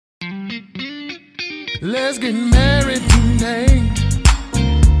Let's get married today.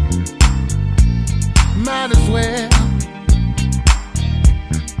 Might as well.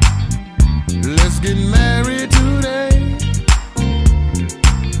 Let's get married today.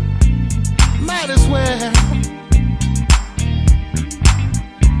 Might as well.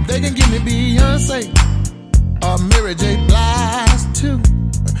 They can give me Beyonce or Mary J. Blige too,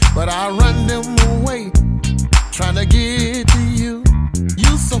 but I run them away, trying to get to you.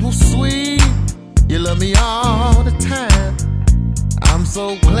 You so sweet, you love me all the time. I'm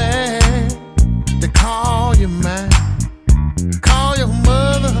so glad to call you mine. Call your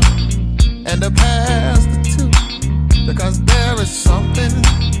mother and the pastor too, because there is something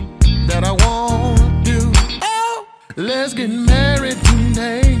that I wanna do. Oh, let's get married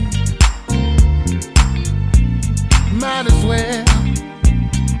today. Might as well.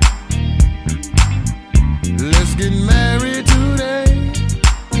 Let's get married today.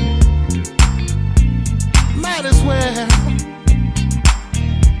 Might as well.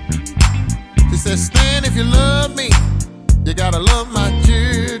 She said, Stan, if you love me, you gotta love my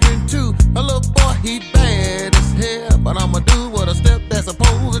children too. A little boy, he bad as hell, but I'ma do what a stepdad's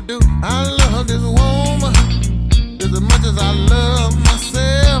supposed to do. I love this woman just as much as I love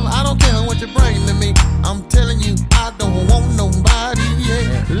myself. I don't care what you bring to me, I'm telling you, I don't want nobody,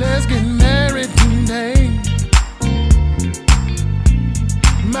 yeah. Let's get married today.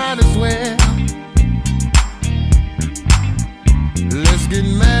 Might as well. Let's get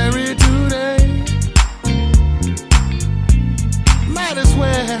married today. Might as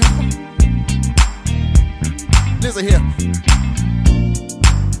well. Listen here.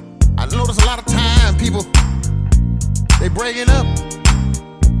 I notice a lot of time people, they breaking up.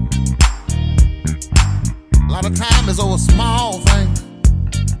 A lot of time is over small things.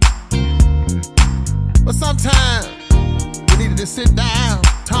 But sometimes we need to just sit down,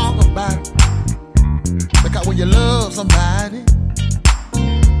 talk about it. Because when you love somebody,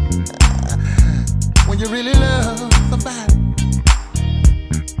 when you really love somebody,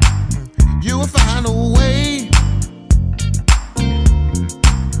 you will find a way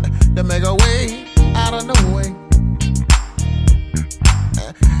to make a way out of no way.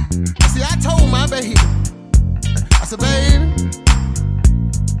 See, I told my baby, I said, baby,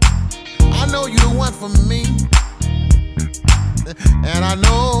 I know you're the one for me, and I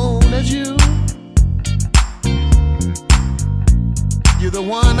know that you're the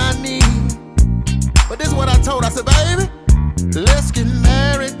one I need. But this is what I told her. I said, baby, let's get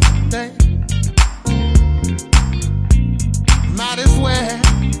married today. Might as well.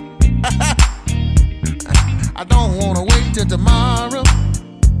 I don't wanna wait till tomorrow.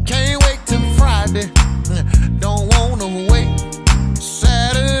 Can't wait till Friday. Don't wanna wait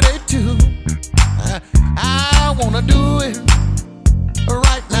Saturday too. I wanna do it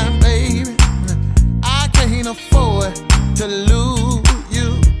right now, baby. I can't afford to lose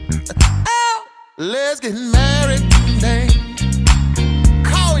you. Oh, let's get married today.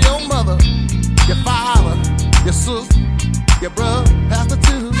 Call your mother, your father, your sister, your brother, pastor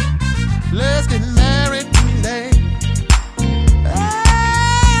too. Let's get married today.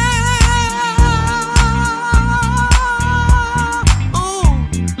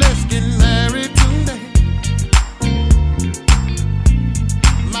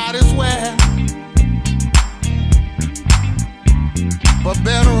 For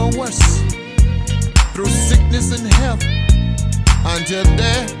better or worse, through sickness and health, until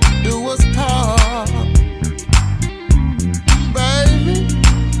death do us